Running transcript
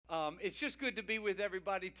It's just good to be with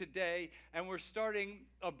everybody today, and we're starting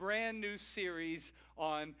a brand new series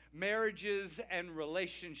on marriages and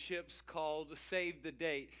relationships called Save the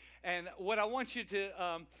Date. And what I want you to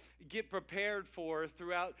get prepared for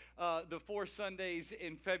throughout the 4 Sundays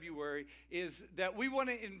in February is that we want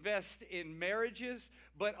to invest in marriages,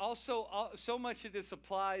 but also so much of this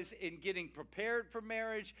applies in getting prepared for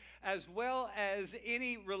marriage, as well as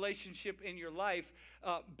any relationship in your life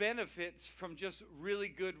benefits from just really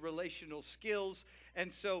good relational skills.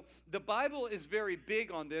 And so the Bible is very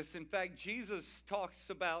big on this. In fact, Jesus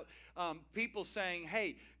talks about people saying,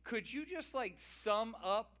 hey, could you just like sum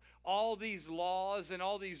up all these laws and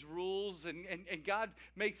all these rules, and God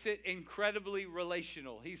makes it incredibly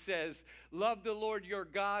relational. He says, love the Lord your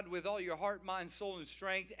God with all your heart, mind, soul, and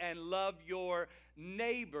strength, and love your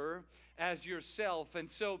neighbor as yourself.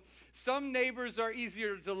 And so some neighbors are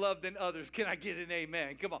easier to love than others. Can I get an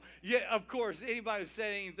amen? Come on. Yeah, of course, anybody who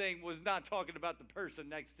said anything was not talking about the person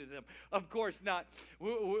next to them. Of course not.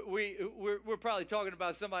 We're probably talking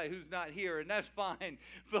about somebody who's not here, and that's fine.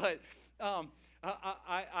 But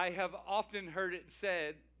I have often heard it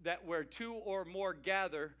said that where 2 or more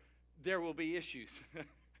gather, there will be issues.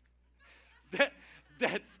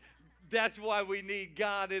 That's why we need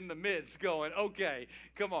God in the midst going, okay,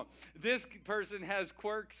 come on. This person has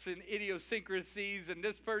quirks and idiosyncrasies, and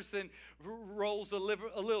this person rolls a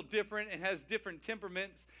little different and has different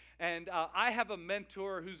temperaments. And I have a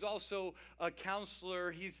mentor who's also a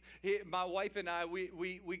counselor. My wife and I,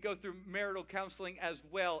 we go through marital counseling as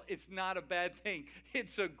well. It's not a bad thing.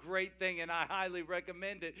 It's a great thing, and I highly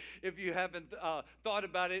recommend it if you haven't thought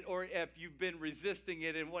about it or if you've been resisting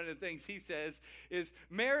it. And one of the things he says is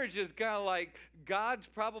marriage is kind of like God's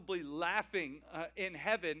probably laughing in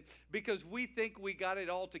heaven because we think we got it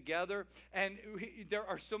all together. And there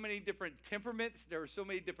are so many different temperaments. There are so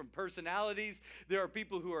many different personalities. There are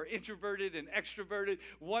people who are introverted and extroverted.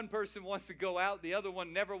 One person wants to go out. The other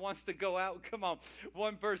one never wants to go out. Come on.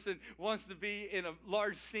 One person wants to be in a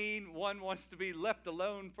large scene. One wants to be left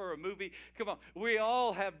alone for a movie. Come on. We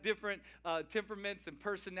all have different temperaments and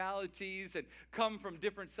personalities and come from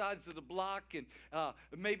different sides of the block and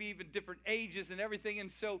maybe even different ages and everything.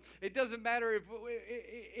 And so it doesn't matter if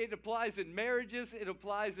it applies in marriages. It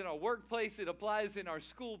applies in our workplace. It applies in our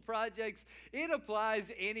school projects. It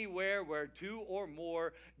applies anywhere where 2 or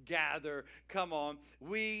more gather. Come on.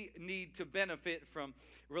 We need to benefit from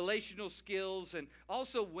relational skills and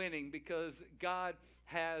also winning because God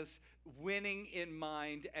has winning in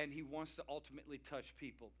mind and he wants to ultimately touch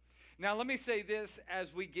people. Now, let me say this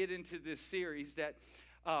as we get into this series that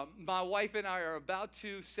my wife and I are about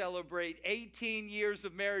to celebrate 18 years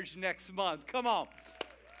of marriage next month. Come on.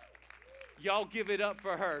 Y'all give it up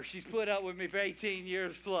for her. She's put up with me for 18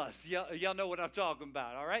 years plus. Y'all know what I'm talking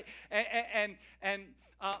about, all right? And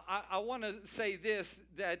I want to say this,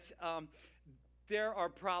 that there are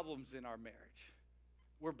problems in our marriage.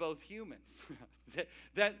 We're both humans.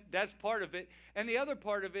 That's part of it. And the other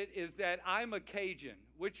part of it is that I'm a Cajun,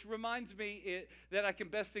 which reminds me that I can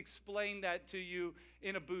best explain that to you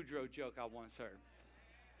in a Boudreaux joke I once heard.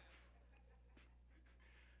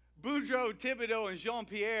 Boudreaux, Thibodeau, and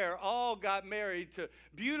Jean-Pierre all got married to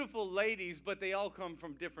beautiful ladies, but they all come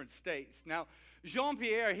from different states. Now,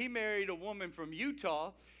 Jean-Pierre, he married a woman from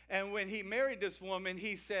Utah, and when he married this woman,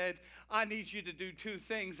 he said, I need you to do 2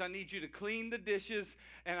 things. I need you to clean the dishes,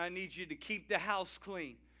 and I need you to keep the house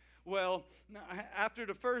clean. Well, after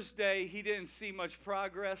the first day, he didn't see much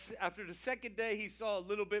progress. After the second day, he saw a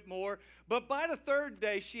little bit more. But by the third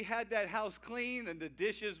day, she had that house clean, and the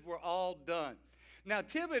dishes were all done. Now,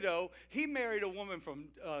 Thibodeau, he married a woman from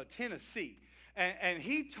Tennessee, and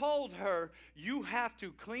he told her, you have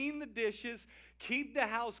to clean the dishes, keep the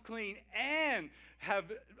house clean, and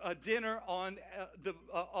have a dinner on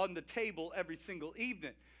the table every single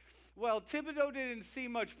evening. Well, Thibodeau didn't see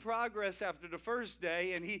much progress after the first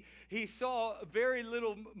day, and he saw very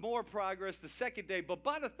little more progress the second day. But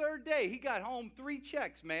by the third day, he got home 3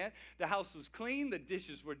 checks, man. The house was clean, the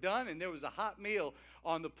dishes were done, and there was a hot meal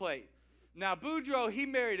on the plate. Now, Boudreaux, he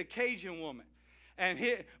married a Cajun woman. And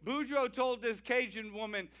Boudreaux told this Cajun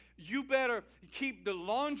woman, you better keep the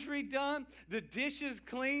laundry done, the dishes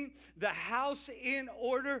clean, the house in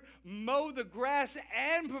order, mow the grass,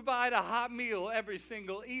 and provide a hot meal every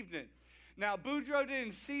single evening. Now, Boudreaux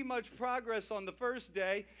didn't see much progress on the first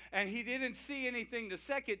day, and he didn't see anything the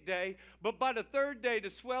second day. But by the third day, the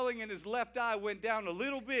swelling in his left eye went down a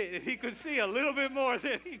little bit, and he could see a little bit more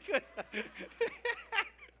than he could.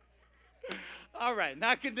 All right,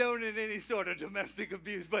 not condoning any sort of domestic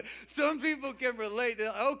abuse, but some people can relate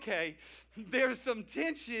to, okay, there's some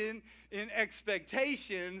tension in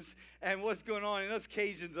expectations and what's going on. And us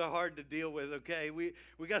Cajuns are hard to deal with, okay? We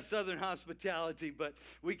got Southern hospitality, but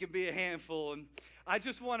we can be a handful. And I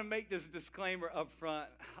just want to make this disclaimer up front.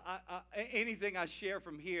 Anything I share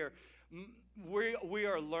from here, we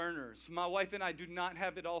are learners. My wife and I do not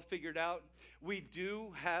have it all figured out. We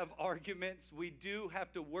do have arguments. We do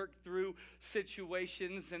have to work through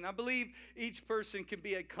situations. And I believe each person can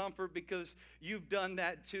be a comfort because you've done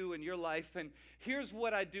that too in your life. And here's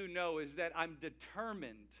what I do know is that I'm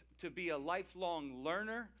determined to be a lifelong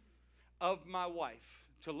learner of my wife,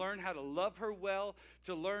 to learn how to love her well,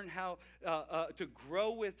 to learn how to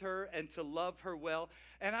grow with her and to love her well.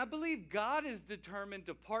 And I believe God is determined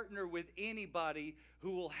to partner with anybody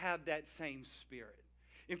who will have that same spirit.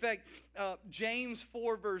 In fact, James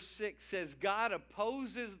 4 verse 6 says, God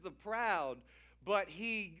opposes the proud, but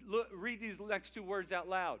read these next two words out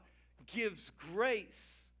loud, gives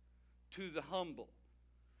grace to the humble.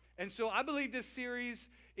 And so I believe this series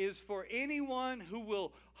is for anyone who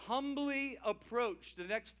will humbly approach the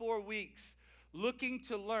next 4 weeks looking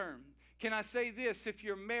to learn. Can I say this? If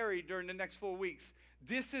you're married during the next 4 weeks,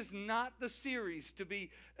 this is not the series to be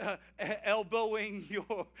elbowing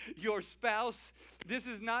your spouse. This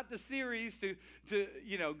is not the series to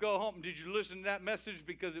go home. Did you listen to that message?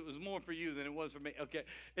 Because it was more for you than it was for me. Okay.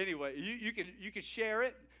 Anyway, you can share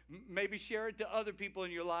it. Maybe share it to other people in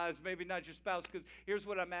your lives, maybe not your spouse, because here's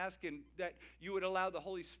what I'm asking, that you would allow the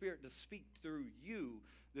Holy Spirit to speak through you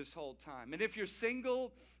this whole time. And if you're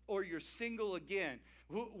single or you're single again,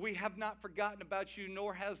 we have not forgotten about you,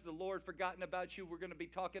 nor has the Lord forgotten about you. We're going to be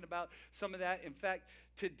talking about some of that. In fact,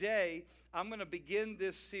 today I'm going to begin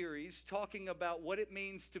this series talking about what it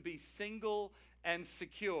means to be single and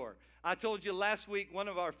secure. I told you last week one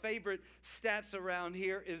of our favorite stats around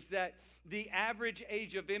here is that the average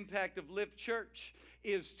age of impact of Lift Church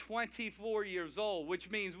is 24 years old,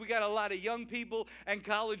 which means we got a lot of young people and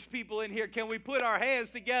college people in here. Can we put our hands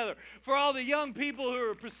together for all the young people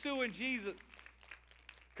who are pursuing Jesus?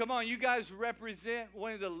 Come on, you guys represent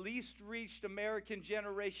one of the least reached American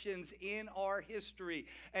generations in our history.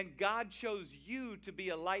 And God chose you to be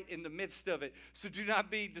a light in the midst of it. So do not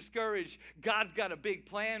be discouraged. God's got a big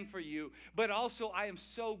plan for you. But also, I am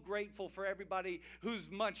so grateful for everybody who's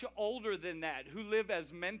much older than that, who live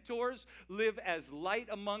as mentors, live as light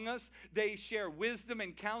among us. They share wisdom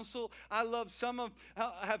and counsel. I love some of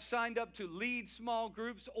have signed up to lead small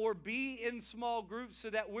groups or be in small groups so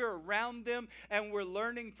that we're around them and we're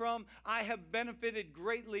learning from. I have benefited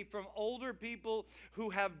greatly from older people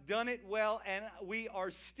who have done it well, and we are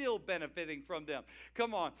still benefiting from them.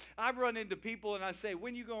 Come on. I've run into people and I say,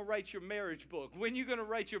 when are you going to write your marriage book? When are you going to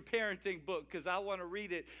write your parenting book? Because I want to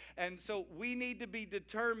read it. And so we need to be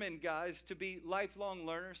determined, guys, to be lifelong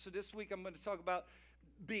learners. So this week I'm going to talk about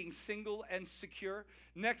being single and secure.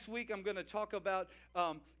 Next week, I'm going to talk about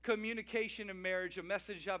communication in marriage, a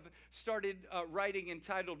message I've started writing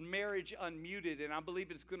entitled Marriage Unmuted, and I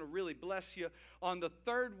believe it's going to really bless you. On the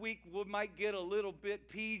third week, we might get a little bit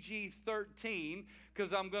PG-13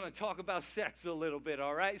 because I'm going to talk about sex a little bit,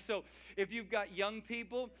 all right? So if you've got young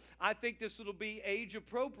people, I think this will be age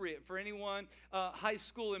appropriate for anyone, high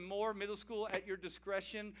school and more, middle school at your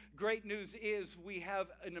discretion. Great news is we have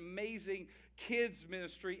an amazing kids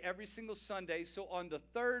ministry every single Sunday. So on the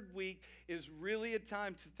third week is really a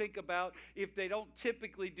time to think about, if they don't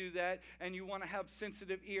typically do that and you want to have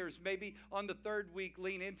sensitive ears, maybe on the third week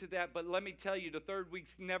lean into that. But let me tell you, the third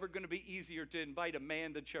week's never going to be easier to invite a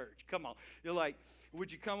man to church. Come on. You're like,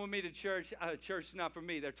 would you come with me to church? Church's not for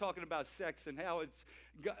me. They're talking about sex and how it's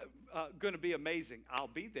going to be amazing. I'll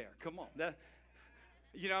be there. Come on.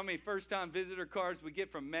 You know how many first-time visitor cards we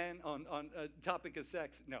get from men on a topic of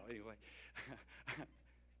sex? No, anyway.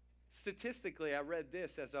 Statistically, I read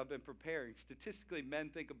this as I've been preparing. Statistically, men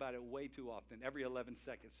think about it way too often, every 11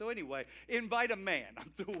 seconds. So anyway, invite a man.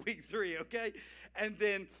 I'm through week 3, okay? And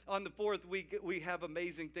then on the fourth week, we have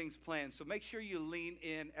amazing things planned. So make sure you lean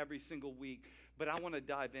in every single week. But I want to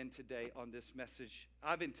dive in today on this message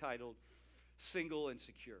I've entitled Single and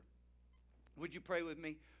Secure. Would you pray with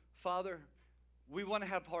me? Father, we want to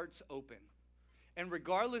have hearts open. And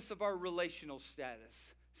regardless of our relational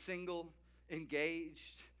status, single,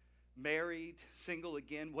 engaged, married, single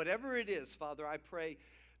again, whatever it is, Father, I pray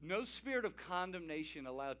no spirit of condemnation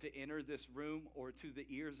allowed to enter this room or to the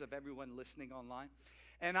ears of everyone listening online.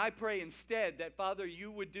 And I pray instead that, Father,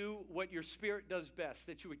 you would do what your Spirit does best,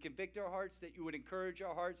 that you would convict our hearts, that you would encourage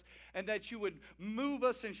our hearts, and that you would move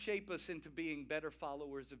us and shape us into being better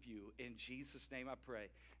followers of you. In Jesus' name I pray.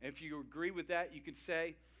 And if you agree with that, you can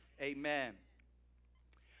say amen.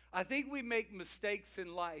 I think we make mistakes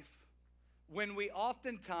in life when we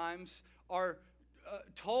oftentimes are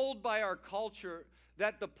told by our culture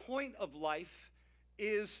that the point of life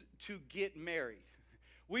is to get married.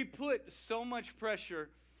 We put so much pressure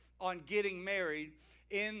on getting married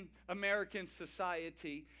in American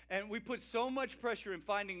society, and we put so much pressure in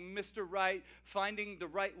finding Mr. Right, finding the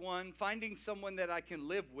right one, finding someone that I can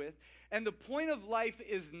live with. And the point of life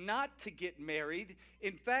is not to get married.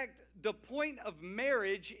 In fact, the point of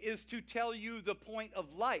marriage is to tell you the point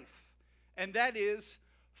of life, and that is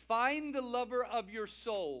find the lover of your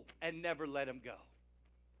soul and never let him go.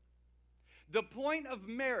 The point of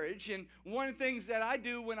marriage, and one of the things that I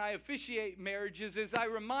do when I officiate marriages is I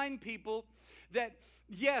remind people that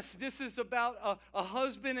yes, this is about a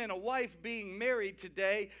husband and a wife being married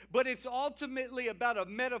today, but it's ultimately about a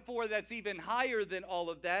metaphor that's even higher than all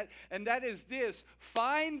of that, and that is this: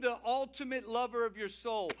 find the ultimate lover of your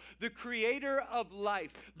soul, the creator of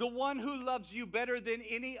life, the one who loves you better than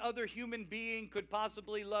any other human being could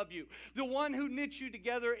possibly love you, the one who knit you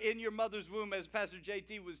together in your mother's womb, as Pastor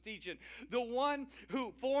JT was teaching, the one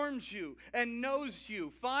who forms you and knows you.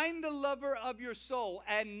 Find the lover of your soul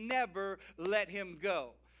and never let him go.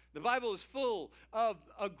 The Bible is full of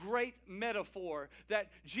a great metaphor that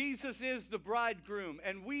Jesus is the bridegroom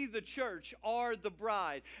and we, the church, are the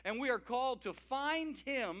bride. And we are called to find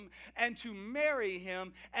him and to marry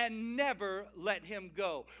him and never let him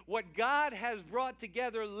go. What God has brought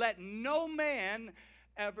together, let no man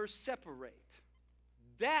ever separate.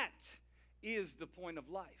 That is the point of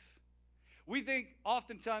life. We think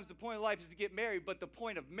oftentimes the point of life is to get married, but the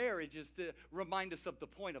point of marriage is to remind us of the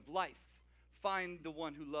point of life. Find the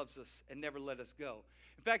one who loves us and never let us go.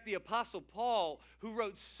 In fact, the Apostle Paul, who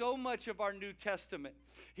wrote so much of our New Testament,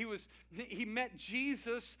 he met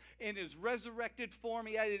Jesus in his resurrected form.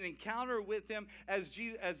 He had an encounter with him as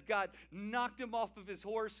God knocked him off of his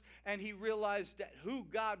horse, and he realized that who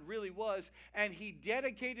God really was, and he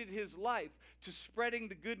dedicated his life to spreading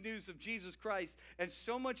the good news of Jesus Christ. And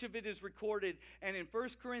so much of it is recorded. And in 1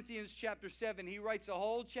 Corinthians chapter 7, he writes a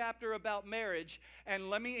whole chapter about marriage.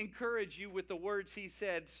 And let me encourage you with the words he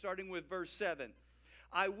said, starting with verse 7.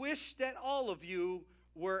 I wish that all of you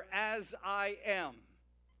were as I am.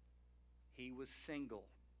 He was single.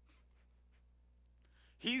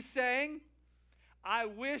 He's saying, I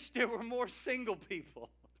wish there were more single people.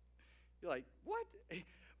 You're like, what?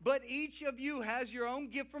 But each of you has your own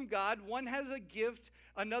gift from God. One has a gift,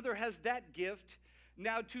 another has that gift.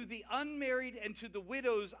 Now to the unmarried and to the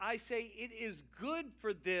widows, I say it is good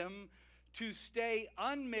for them to stay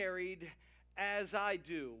unmarried as I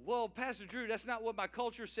do. Well, Pastor Drew, that's not what my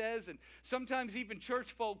culture says. And sometimes even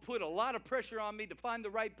church folk put a lot of pressure on me to find the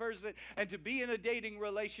right person and to be in a dating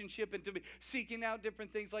relationship and to be seeking out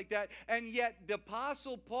different things like that. And yet the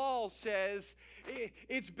Apostle Paul says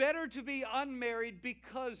it's better to be unmarried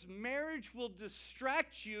because marriage will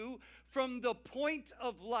distract you from the point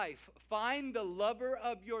of life. Find the lover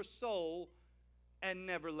of your soul and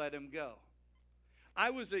never let him go. I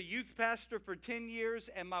was a youth pastor for 10 years,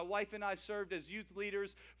 and my wife and I served as youth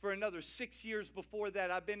leaders for another 6 years before that.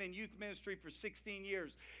 I've been in youth ministry for 16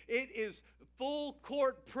 years. It is full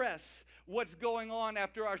court press what's going on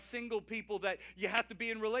after our single people, that you have to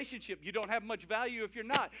be in relationship. You don't have much value if you're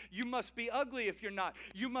not. You must be ugly if you're not.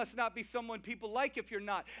 You must not be someone people like if you're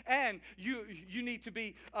not. And you need to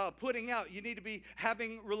be putting out. You need to be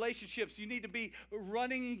having relationships. You need to be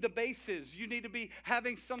running the bases. You need to be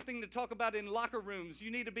having something to talk about in locker rooms.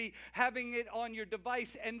 You need to be having it on your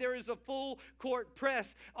device. And there is a full court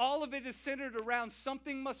press. All of it is centered around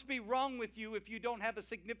something must be wrong with you if you don't have a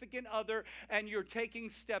significant other and you're taking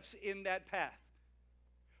steps in that path.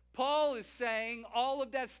 Paul is saying all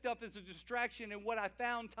of that stuff is a distraction, and what I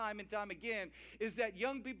found time and time again is that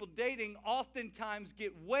young people dating oftentimes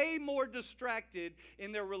get way more distracted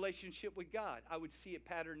in their relationship with God. I would see it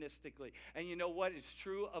patternistically. And you know what? It's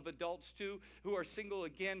true of adults too who are single.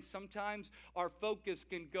 Again, sometimes our focus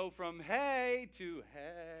can go from hey to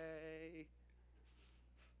hey.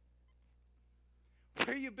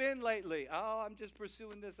 Where you been lately? Oh, I'm just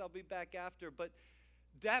pursuing this. I'll be back after. But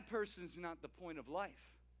that person's not the point of life.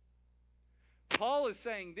 Paul is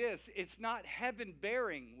saying this: it's not heaven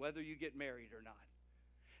bearing whether you get married or not.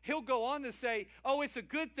 He'll go on to say, oh, it's a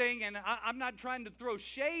good thing, and I'm not trying to throw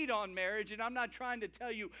shade on marriage, and I'm not trying to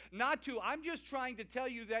tell you not to. I'm just trying to tell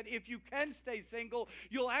you that if you can stay single,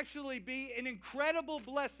 you'll actually be an incredible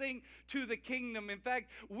blessing to the kingdom. In fact,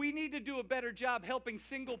 we need to do a better job helping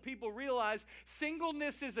single people realize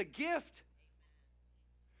singleness is a gift.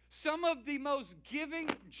 Some of the most giving,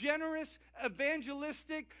 generous,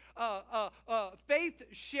 evangelistic,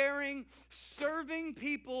 faith-sharing, serving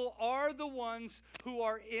people are the ones who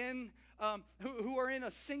are in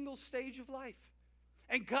a single stage of life.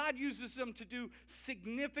 And God uses them to do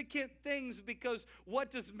significant things, because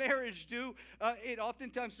what does marriage do? It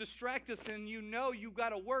oftentimes distracts us, and you've got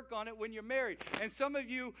to work on it when you're married. And some of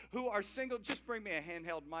you who are single, just bring me a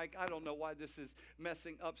handheld mic. I don't know why this is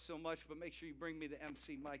messing up so much, but make sure you bring me the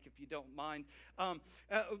MC mic if you don't mind.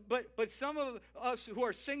 But some of us who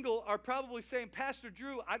are single are probably saying, Pastor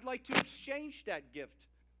Drew, I'd like to exchange that gift.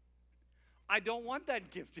 I don't want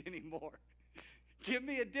that gift anymore. Give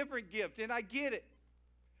me a different gift, and I get it.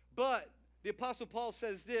 But the Apostle Paul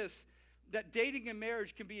says this, that dating and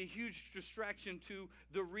marriage can be a huge distraction to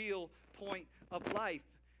the real point of life.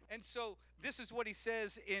 And so this is what he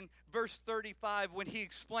says in verse 35 when he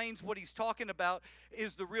explains what he's talking about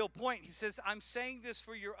is the real point. He says, I'm saying this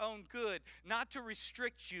for your own good, not to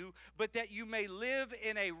restrict you, but that you may live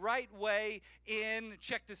in a right way in,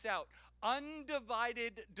 check this out,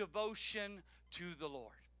 undivided devotion to the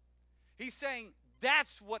Lord. He's saying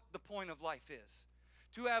that's what the point of life is.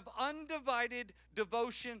 To have undivided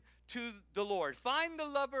devotion to the Lord. Find the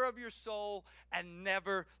lover of your soul and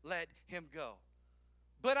never let him go.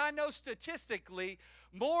 But I know statistically,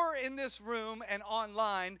 more in this room and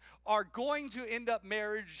online are going to end up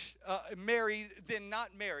married than not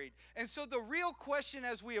married. And so the real question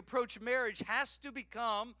as we approach marriage has to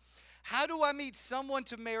become, how do I meet someone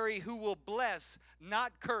to marry who will bless,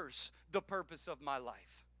 not curse, the purpose of my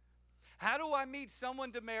life? How do I meet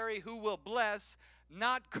someone to marry who will bless,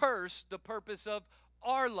 not curse, the purpose of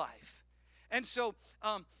our life? And so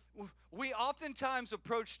we oftentimes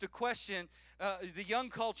approach the question, the young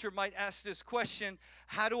culture might ask this question,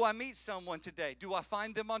 how do I meet someone today? Do I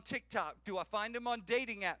find them on TikTok? Do I find them on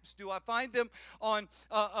dating apps? Do I find them on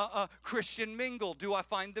Christian Mingle? Do I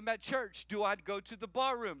find them at church? Do I go to the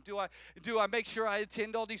bar room? Do I make sure I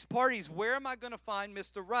attend all these parties? Where am I going to find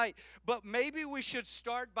Mr. Right? But maybe we should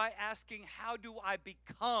start by asking, how do I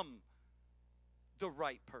become the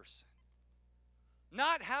right person?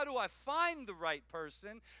 Not how do I find the right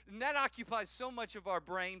person, and that occupies so much of our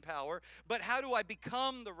brain power, but how do I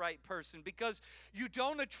become the right person? Because you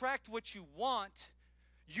don't attract what you want,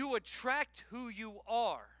 you attract who you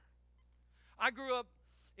are. I grew up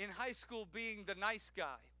in high school being the nice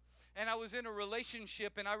guy. And I was in a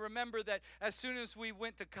relationship, and I remember that as soon as we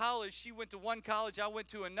went to college, she went to one college, I went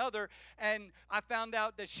to another, and I found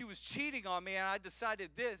out that she was cheating on me, and I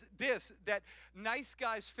decided that nice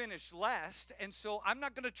guys finish last, and so I'm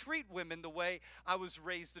not going to treat women the way I was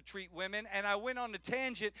raised to treat women. And I went on a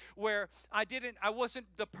tangent where I wasn't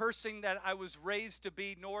the person that I was raised to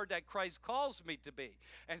be, nor that Christ calls me to be.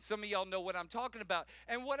 And some of y'all know what I'm talking about.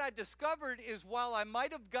 And what I discovered is, while I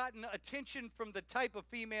might have gotten attention from the type of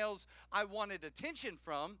females I wanted attention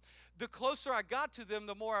from, the closer I got to them,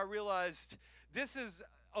 the more I realized this is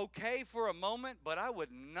okay for a moment, but I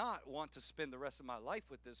would not want to spend the rest of my life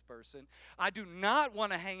with this person. I do not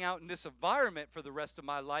want to hang out in this environment for the rest of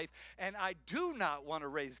my life, and I do not want to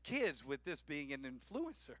raise kids with this being an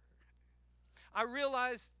influencer. I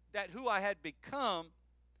realized that who I had become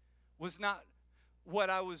was not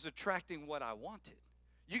what I was attracting, what I wanted.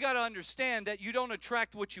 You got to understand that you don't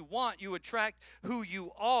attract what you want, you attract who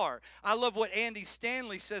you are. I love what Andy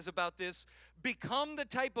Stanley says about this. Become the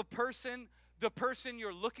type of person the person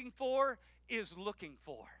you're looking for is looking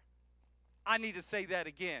for. I need to say that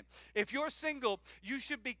again. If you're single, you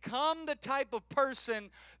should become the type of person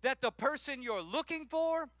that the person you're looking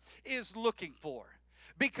for is looking for.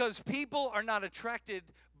 Because people are not attracted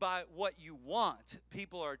by what you want.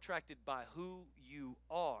 People are attracted by who you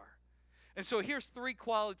are. And so here's 3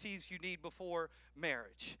 qualities you need before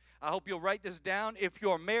marriage. I hope you'll write this down. If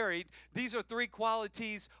you're married, these are 3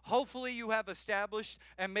 qualities hopefully you have established,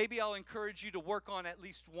 and maybe I'll encourage you to work on at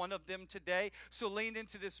least one of them today. So lean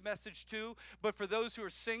into this message too. But for those who are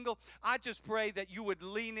single, I just pray that you would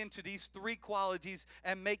lean into these 3 qualities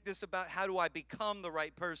and make this about how do I become the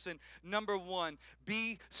right person. Number 1,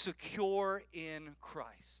 be secure in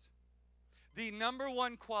Christ. The number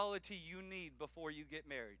 1 quality you need before you get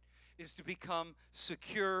married is to become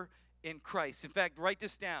secure in Christ. In fact, write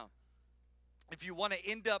this down. If you want to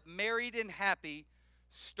end up married and happy,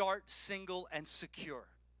 start single and secure.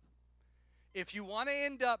 If you want to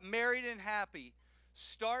end up married and happy,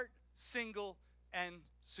 start single and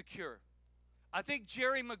secure. I think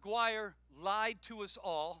Jerry Maguire lied to us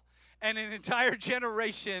all and an entire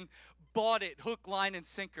generation bought it hook, line, and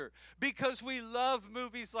sinker because we love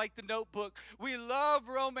movies like The Notebook. We love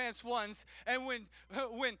romance ones. And when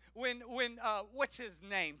what's his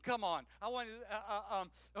name? Come on. I want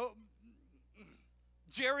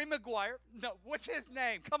Jerry Maguire. No, what's his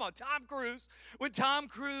name? Come on, Tom Cruise. When Tom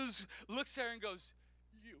Cruise looks there and goes,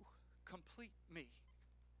 "You complete me."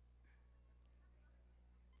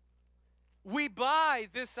 We buy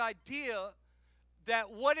this idea that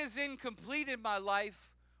what is incomplete in my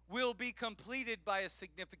life will be completed by a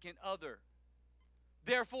significant other.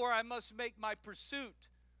 Therefore, I must make my pursuit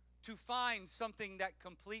to find something that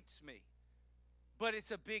completes me. But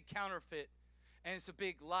it's a big counterfeit, and it's a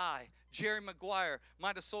big lie. Jerry Maguire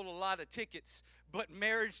might have sold a lot of tickets, but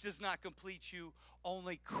marriage does not complete you.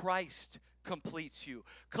 Only Christ completes you.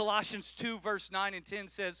 Colossians 2, verse 9 and 10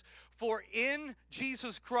 says, "For in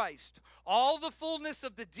Jesus Christ, all the fullness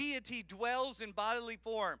of the deity dwells in bodily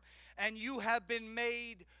form, and you have been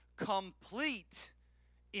made complete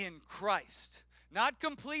in Christ." Not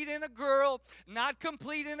complete in a girl, not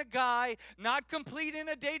complete in a guy, not complete in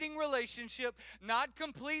a dating relationship, not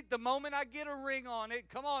complete the moment I get a ring on it.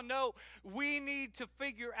 Come on, no. We need to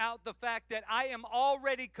figure out the fact that I am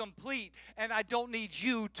already complete and I don't need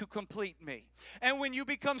you to complete me. And when you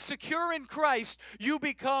become secure in Christ, you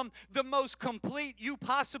become the most complete you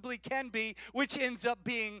possibly can be, which ends up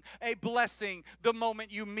being a blessing the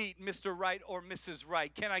moment you meet Mr. Right or Mrs.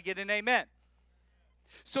 Right. Can I get an amen?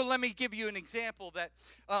 So let me give you an example that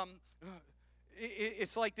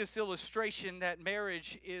it's like this illustration that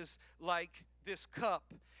marriage is like this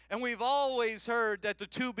cup. And we've always heard that the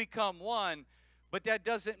two become one, but that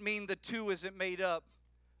doesn't mean the two isn't made up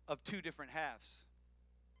of two different halves.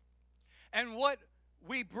 And what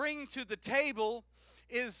we bring to the table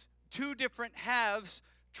is two different halves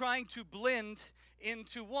trying to blend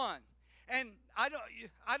into one. And I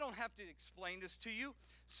don't have to explain this to you.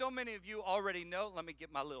 So many of you already know. Let me get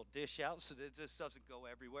my little dish out so that this doesn't go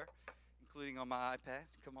everywhere, including on my iPad.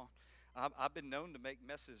 Come on. I've been known to make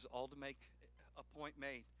messes, all to make a point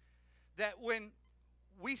made. That when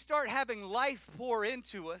we start having life pour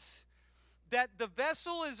into us, that the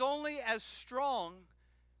vessel is only as strong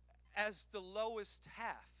as the lowest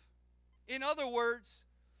half. In other words,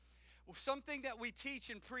 something that we teach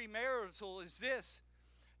in premarital is this: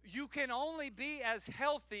 you can only be as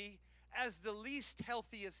healthy as the least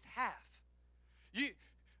healthiest half.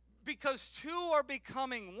 Because two are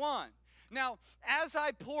becoming one. Now, as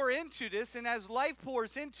I pour into this and as life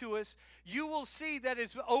pours into us, you will see that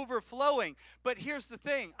it's overflowing. But here's the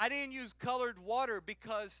thing. I didn't use colored water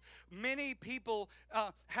because many people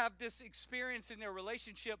have this experience in their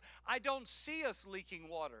relationship. I don't see us leaking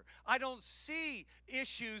water. I don't see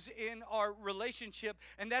issues in our relationship.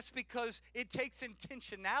 And that's because it takes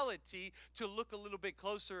intentionality to look a little bit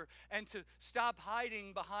closer and to stop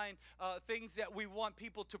hiding behind things that we want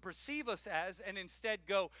people to perceive us as, and instead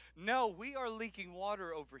go, no, we are leaking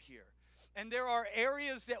water over here. And there are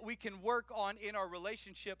areas that we can work on in our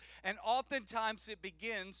relationship, and oftentimes it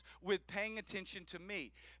begins with paying attention to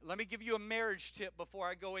me. Let me give you a marriage tip before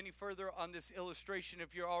I go any further on this illustration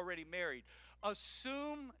if you're already married.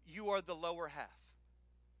 Assume you are the lower half.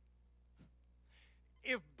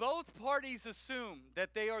 If both parties assume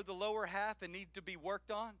that they are the lower half and need to be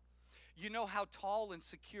worked on, you know how tall and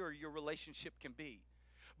secure your relationship can be.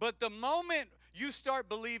 But the moment you start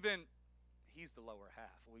believing, he's the lower half,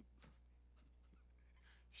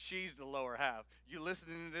 she's the lower half. You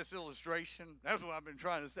listening to this illustration? That's what I've been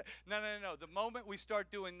trying to say. No. The moment we start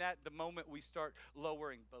doing that, the moment we start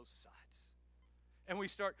lowering both sides. And we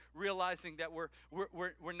start realizing that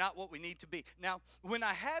we're not what we need to be. Now, when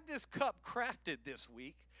I had this cup crafted this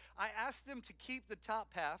week, I asked them to keep the top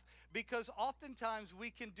half because oftentimes we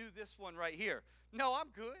can do this one right here. No, I'm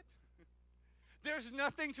good. There's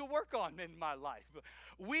nothing to work on in my life.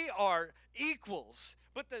 We are equals.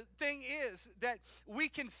 But the thing is that we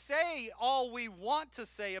can say all we want to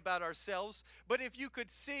say about ourselves, but if you could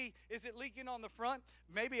see, is it leaking on the front?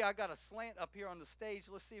 Maybe I got a slant up here on the stage.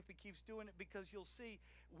 Let's see if it keeps doing it, because you'll see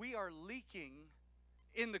we are leaking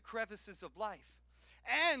in the crevices of life.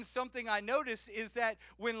 And something I notice is that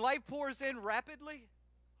when life pours in rapidly,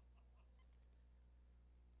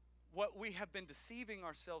 what we have been deceiving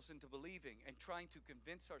ourselves into believing and trying to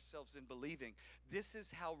convince ourselves in believing, this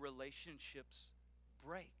is how relationships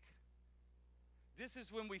break. This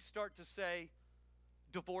is when we start to say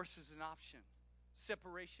divorce is an option,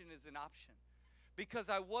 separation is an option, because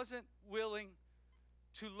I wasn't willing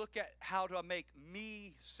to look at how to make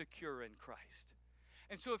me secure in Christ.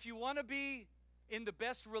 And so if you want to be in the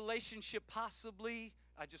best relationship possibly,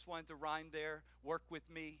 I just wanted to rhyme there, work with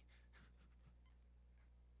me.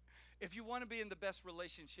 If you want to be in the best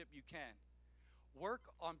relationship you can, work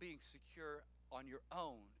on being secure on your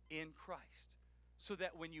own in Christ, so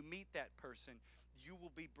that when you meet that person, you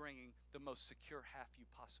will be bringing the most secure half you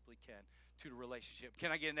possibly can to the relationship.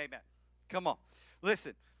 Can I get an amen? Come on.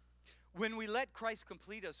 Listen, when we let Christ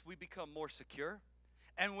complete us, we become more secure.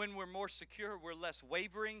 And when we're more secure, we're less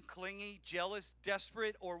wavering, clingy, jealous,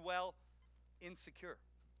 desperate, or, well, insecure.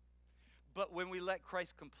 But when we let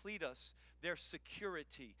Christ complete us, there's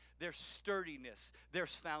security, there's sturdiness,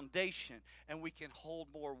 there's foundation, and we can hold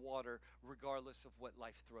more water regardless of what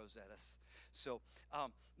life throws at us. So,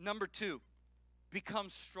 number 2, become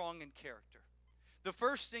strong in character. The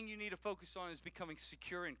first thing you need to focus on is becoming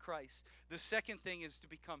secure in Christ. The second thing is to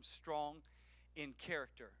become strong in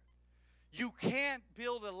character. You can't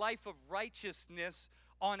build a life of righteousness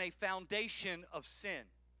on a foundation of sin.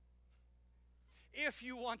 If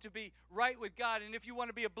you want to be right with God, and if you want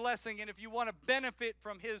to be a blessing, and if you want to benefit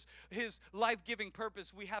from His life-giving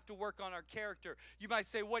purpose, we have to work on our character. You might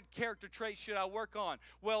say, what character trait should I work on?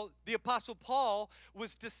 Well, the Apostle Paul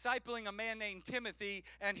was discipling a man named Timothy,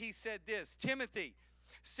 and he said this, Timothy,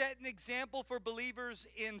 set an example for believers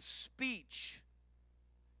in speech.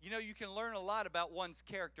 You know, you can learn a lot about one's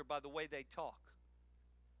character by the way they talk.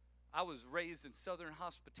 I was raised in Southern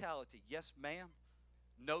hospitality. Yes, ma'am.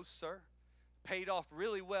 No, sir. Paid off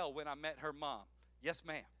really well when I met her mom. Yes,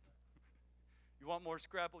 ma'am. You want more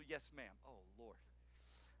Scrapple? Yes, ma'am. Oh, Lord.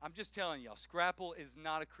 I'm just telling y'all, Scrapple is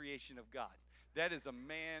not a creation of God. That is a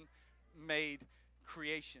man-made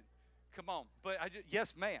creation. Come on. But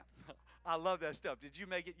yes, ma'am. I love that stuff. Did you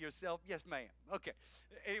make it yourself? Yes, ma'am. Okay.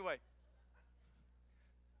 Anyway.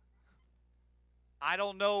 I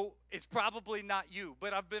don't know, it's probably not you,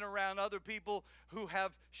 but I've been around other people who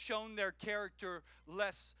have shown their character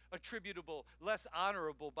less attributable, less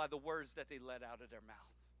honorable by the words that they let out of their mouth.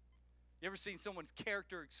 You ever seen someone's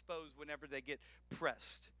character exposed whenever they get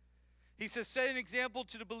pressed? He says, set an example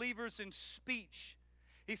to the believers in speech.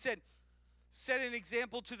 He said, set an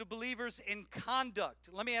example to the believers in conduct.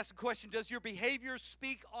 Let me ask a question. Does your behavior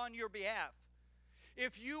speak on your behalf?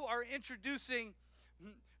 If you are introducing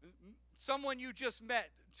someone you just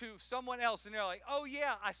met to someone else, and they're like, oh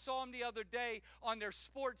yeah, I saw them the other day on their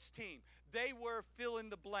sports team. They were fill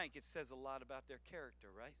in the blank. It says a lot about their character,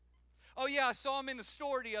 right? Oh yeah, I saw them in the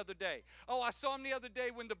store the other day. Oh, I saw them the other day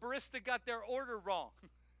when the barista got their order wrong.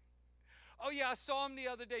 Oh yeah, I saw him the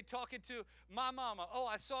other day talking to my mama. Oh,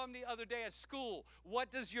 I saw him the other day at school.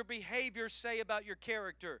 What does your behavior say about your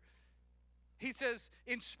character? He says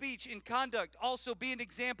in speech, in conduct, also be an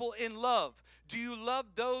example in love. Do you love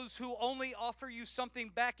those who only offer you something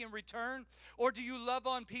back in return? Or do you love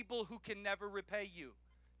on people who can never repay you?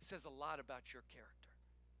 He says a lot about your character.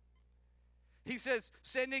 He says,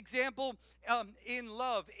 set an example in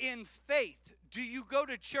love, in faith. Do you go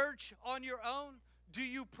to church on your own? Do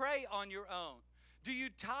you pray on your own? Do you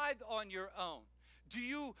tithe on your own? Do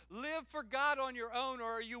you live for God on your own, or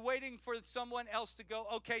are you waiting for someone else to go,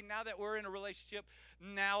 okay, now that we're in a relationship,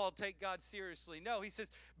 now I'll take God seriously? No, he says,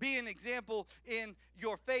 be an example in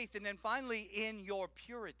your faith, and then finally, in your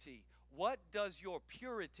purity. What does your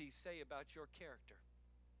purity say about your character?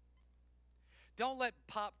 Don't let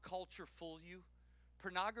pop culture fool you.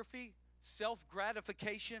 Pornography,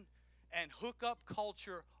 self-gratification, and hookup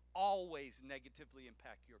culture always negatively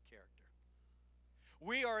impact your character.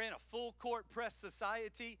 We are in a full court press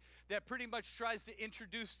society that pretty much tries to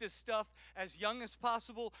introduce this stuff as young as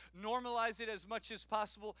possible, normalize it as much as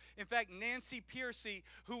possible. In fact, Nancy Pearcey,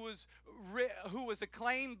 who was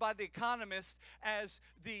acclaimed by The Economist as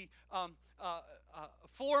the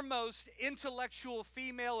foremost intellectual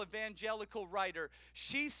female evangelical writer,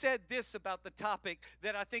 she said this about the topic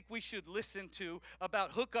that I think we should listen to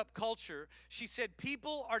about hookup culture. She said,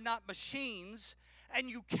 people are not machines, and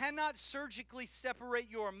you cannot surgically separate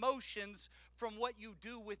your emotions from what you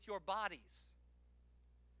do with your bodies.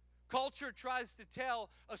 Culture tries to tell,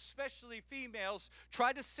 especially females,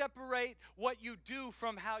 try to separate what you do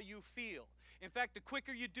from how you feel. In fact, the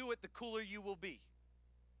quicker you do it, the cooler you will be.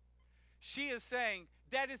 She is saying,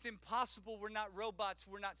 that is impossible. We're not robots.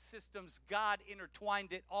 We're not systems. God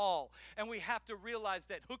intertwined it all. And we have to realize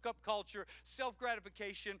that hookup culture,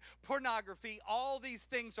 self-gratification, pornography, all these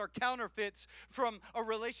things are counterfeits from a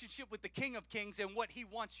relationship with the King of Kings and what He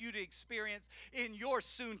wants you to experience in your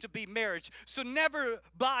soon-to-be marriage. So never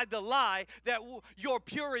buy the lie that your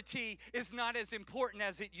purity is not as important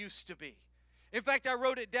as it used to be. In fact, I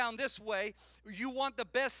wrote it down this way. You want the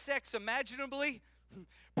best sex imaginably?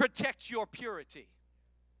 Protect your purity.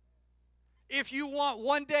 If you want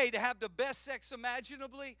one day to have the best sex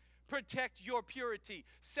imaginably, protect your purity.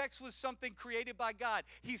 Sex was something created by God.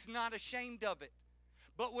 He's not ashamed of it.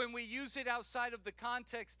 But when we use it outside of the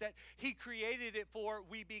context that he created it for,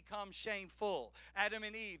 we become shameful. Adam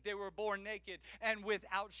and Eve, they were born naked and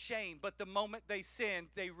without shame. But the moment they sinned,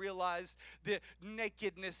 they realized the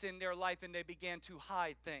nakedness in their life and they began to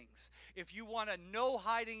hide things. If you want a no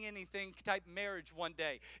hiding anything type marriage one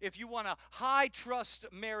day, if you want a high trust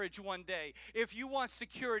marriage one day, if you want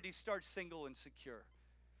security, start single and secure.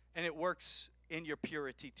 And it works in your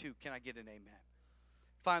purity too. Can I get an amen?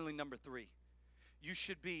 Finally, number 3, you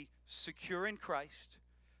should be secure in Christ,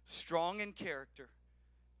 strong in character,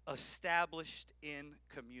 established in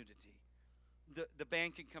community. The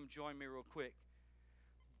band can come join me real quick.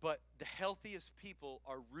 But the healthiest people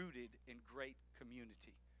are rooted in great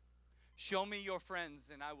community. Show me your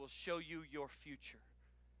friends and I will show you your future.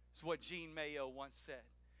 It's what Gene Mayo once said.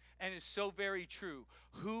 And it's so very true.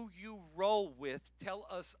 Who you roll with tell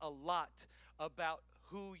us a lot about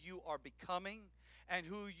who you are becoming and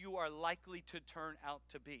who you are likely to turn out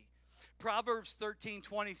to be. Proverbs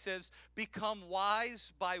 13:20 says, become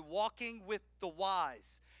wise by walking with the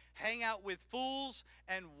wise. Hang out with fools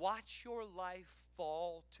and watch your life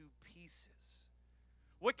fall to pieces.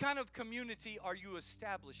 What kind of community are you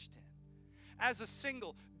established in? As a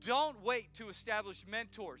single, don't wait to establish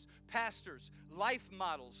mentors, pastors, life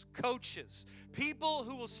models, coaches, people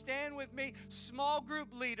who will stand with me, small group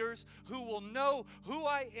leaders who will know who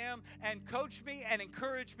I am and coach me and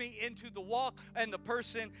encourage me into the walk and the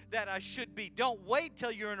person that I should be. Don't wait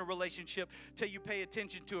till you're in a relationship till you pay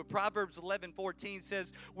attention to it. Proverbs 11:14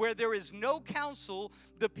 says, where there is no counsel,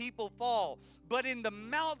 the people fall, but in the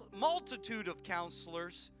multitude of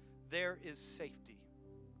counselors, there is safety.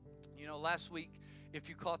 You know, last week, if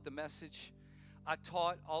you caught the message, I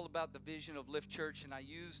taught all about the vision of Lift Church, and I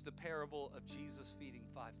used the parable of Jesus feeding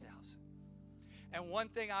 5,000. And one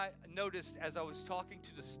thing I noticed as I was talking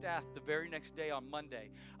to the staff the very next day on Monday,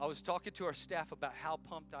 I was talking to our staff about how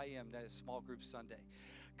pumped I am that it's Small Group Sunday.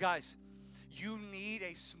 Guys, you need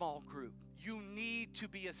a small group. You need to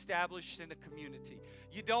be established in a community.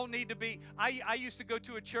 You don't need to be, I used to go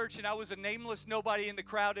to a church and I was a nameless nobody in the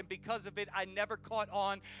crowd, and because of it, I never caught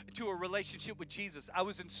on to a relationship with Jesus. I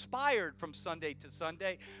was inspired from Sunday to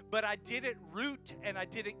Sunday, but I didn't root and I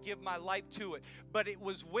didn't give my life to it. But it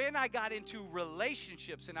was when I got into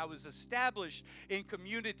relationships and I was established in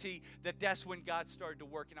community that's when God started to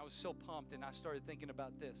work, and I was so pumped, and I started thinking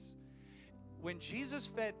about this. When Jesus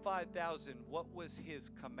fed 5,000, what was his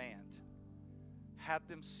command? Have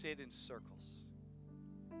them sit in circles.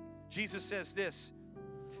 Jesus says this.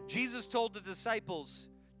 Jesus told the disciples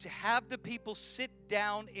to have the people sit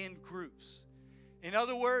down in groups. In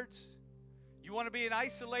other words, you want to be an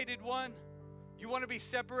isolated one? You want to be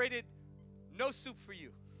separated? No soup for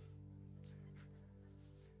you.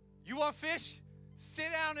 You want fish?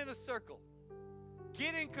 Sit down in a circle.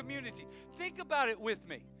 Get in community. Think about it with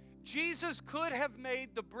me. Jesus could have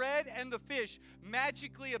made the bread and the fish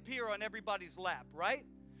magically appear on everybody's lap, right?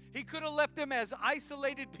 He could have left them as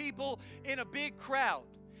isolated people in a big crowd.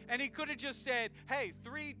 And he could have just said, hey,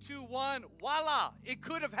 3, 2, 1, voila. It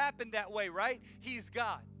could have happened that way, right? He's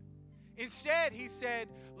God. Instead, he said,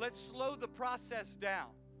 let's slow the process down.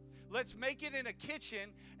 Let's make it in a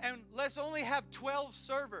kitchen, and let's only have 12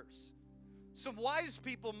 servers. Some wise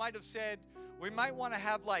people might have said, we might want to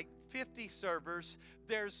have like 50 servers.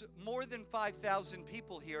 There's more than 5,000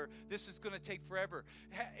 people here. This is going to take forever.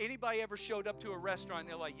 Anybody ever showed up to a restaurant and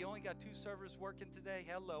they're like, you only got 2 servers working today?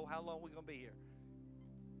 Hello, how long are we going to be here?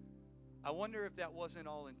 I wonder if that wasn't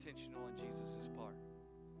all intentional on Jesus' part.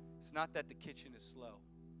 It's not that the kitchen is slow.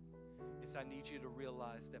 It's I need you to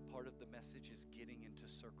realize that part of the message is getting into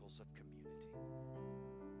circles of community.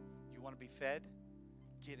 You want to be fed?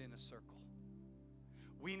 Get in a circle.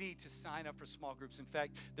 We need to sign up for small groups. In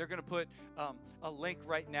fact, they're going to put a link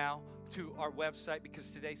right now to our website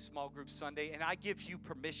because today's Small Group Sunday, and I give you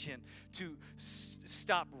permission to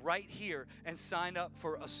stop right here and sign up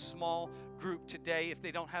for a small group today. If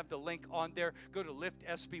they don't have the link on there, go to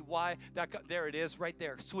liftsby.com. There it is right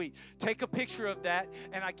there. Sweet. Take a picture of that,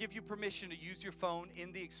 and I give you permission to use your phone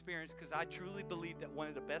in the experience because I truly believe that one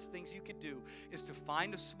of the best things you could do is to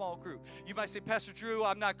find a small group. You might say, Pastor Drew,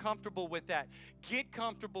 I'm not comfortable with that. Get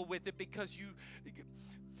comfortable with it because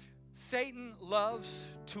Satan loves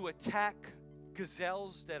to attack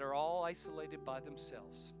gazelles that are all isolated by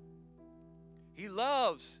themselves. He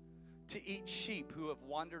loves to eat sheep who have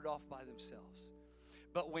wandered off by themselves.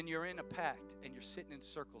 But when you're in a pact and you're sitting in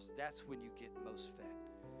circles, that's when you get most fed.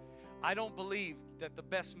 I don't believe that the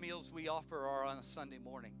best meals we offer are on a Sunday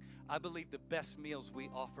morning. I believe the best meals we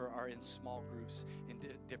offer are in small groups in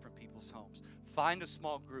different people's homes. Find a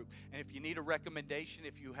small group. And if you need a recommendation,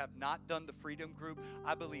 if you have not done the Freedom Group,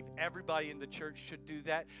 I believe everybody in the church should do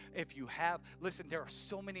that. If you have, listen, there are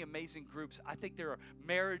so many amazing groups. I think there are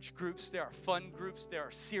marriage groups, there are fun groups, there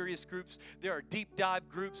are serious groups, there are deep dive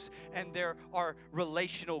groups, and there are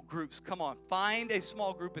relational groups. Come on, find a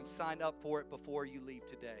small group and sign up for it before you leave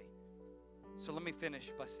today. So let me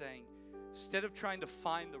finish by saying, instead of trying to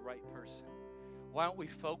find the right person, why don't we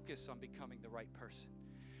focus on becoming the right person?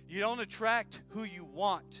 You don't attract who you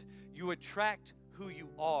want. You attract who you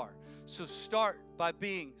are. So start by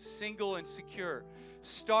being single and secure.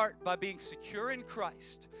 Start by being secure in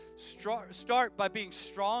Christ. Start by being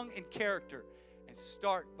strong in character. And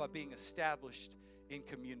start by being established in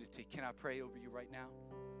community. Can I pray over you right now?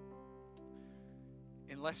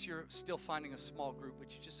 Unless you're still finding a small group,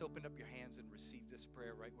 would you just open up your hands and receive this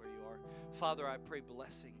prayer right where you are? Father, I pray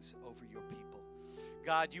blessings over your people.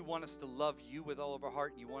 God, you want us to love you with all of our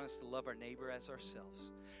heart, and you want us to love our neighbor as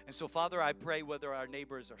ourselves. And so, Father, I pray whether our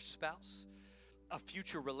neighbor is our spouse, a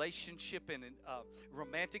future relationship in a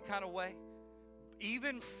romantic kind of way,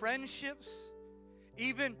 even friendships,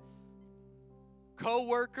 even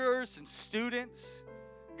co-workers and students.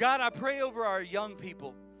 God, I pray over our young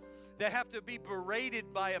people that have to be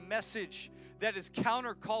berated by a message that is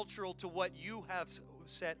countercultural to what you have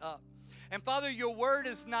set up. And Father, your word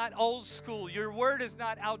is not old school. Your word is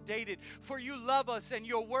not outdated. For you love us, and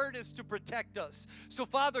your word is to protect us. So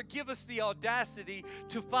Father, give us the audacity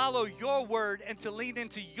to follow your word and to lean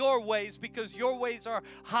into your ways, because your ways are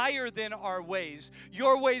higher than our ways.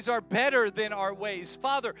 Your ways are better than our ways.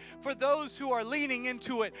 Father, for those who are leaning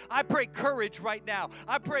into it, I pray courage right now.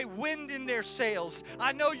 I pray wind in their sails.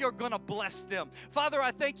 I know you're going to bless them. Father,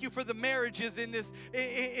 I thank you for the marriages in this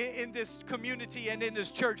community and in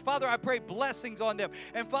this church. Father, I pray blessings on them.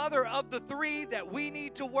 And Father, of the three that we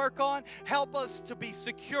need to work on, help us to be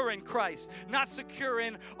secure in Christ, not secure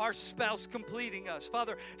in our spouse completing us.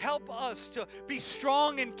 Father, help us to be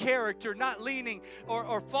strong in character, not leaning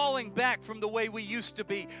or falling back from the way we used to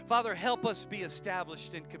be. Father, help us be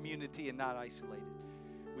established in community and not isolated.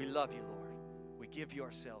 We love you, Lord. We give you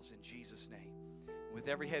ourselves in Jesus' name. With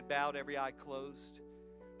every head bowed, every eye closed,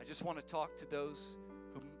 I just want to talk to those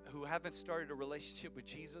who haven't started a relationship with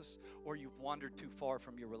Jesus, or you've wandered too far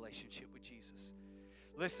from your relationship with Jesus.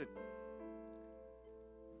 Listen,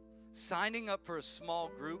 signing up for a small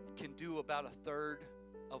group can do about a third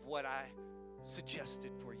of what I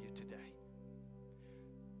suggested for you today.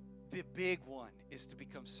 The big one is to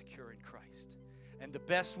become secure in Christ. And the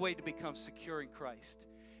best way to become secure in Christ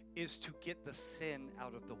is to get the sin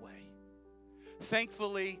out of the way.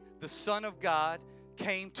 Thankfully, the Son of God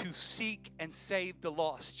came to seek and save the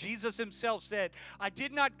lost. Jesus himself said, I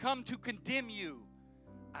did not come to condemn you.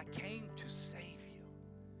 I came to save you.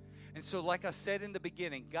 And so, like I said in the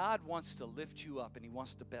beginning, God wants to lift you up, and he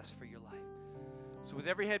wants the best for your life. So with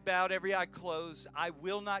every head bowed, every eye closed, I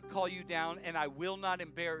will not call you down, and I will not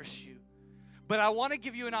embarrass you. But I want to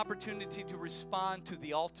give you an opportunity to respond to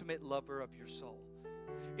the ultimate lover of your soul.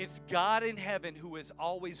 It's God in heaven who has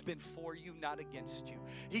always been for you, not against you.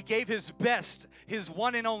 He gave his best, his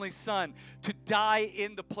one and only Son, to die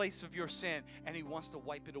in the place of your sin, and he wants to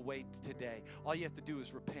wipe it away today. All you have to do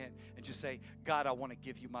is repent and just say, God, I want to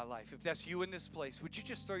give you my life. If that's you in this place, would you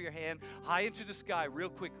just throw your hand high into the sky real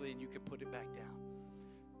quickly, and you can put it back down?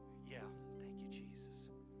 Yeah, thank you, Jesus.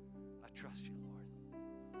 I trust you, Lord.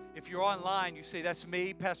 If you're online, you say, that's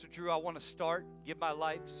me, Pastor Drew, I want to start, give my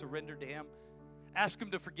life, surrender to him. Ask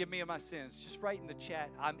him to forgive me of my sins. Just write in the chat,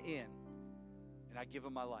 I'm in, and I give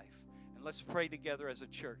him my life. And let's pray together as a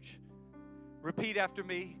church. Repeat after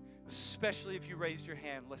me, especially if you raised your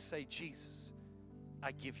hand. Let's say, Jesus,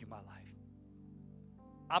 I give you my life.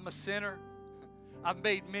 I'm a sinner. I've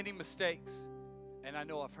made many mistakes, and I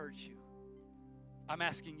know I've hurt you. I'm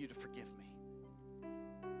asking you to forgive me.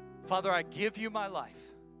 Father, I give you my life.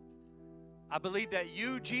 I believe that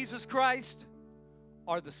you, Jesus Christ,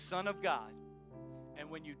 are the Son of God. And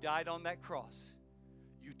when you died on that cross,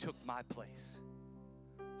 you took my place.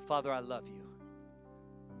 Father, I love you.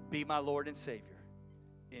 Be my Lord and Savior.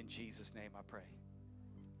 In Jesus' name I pray.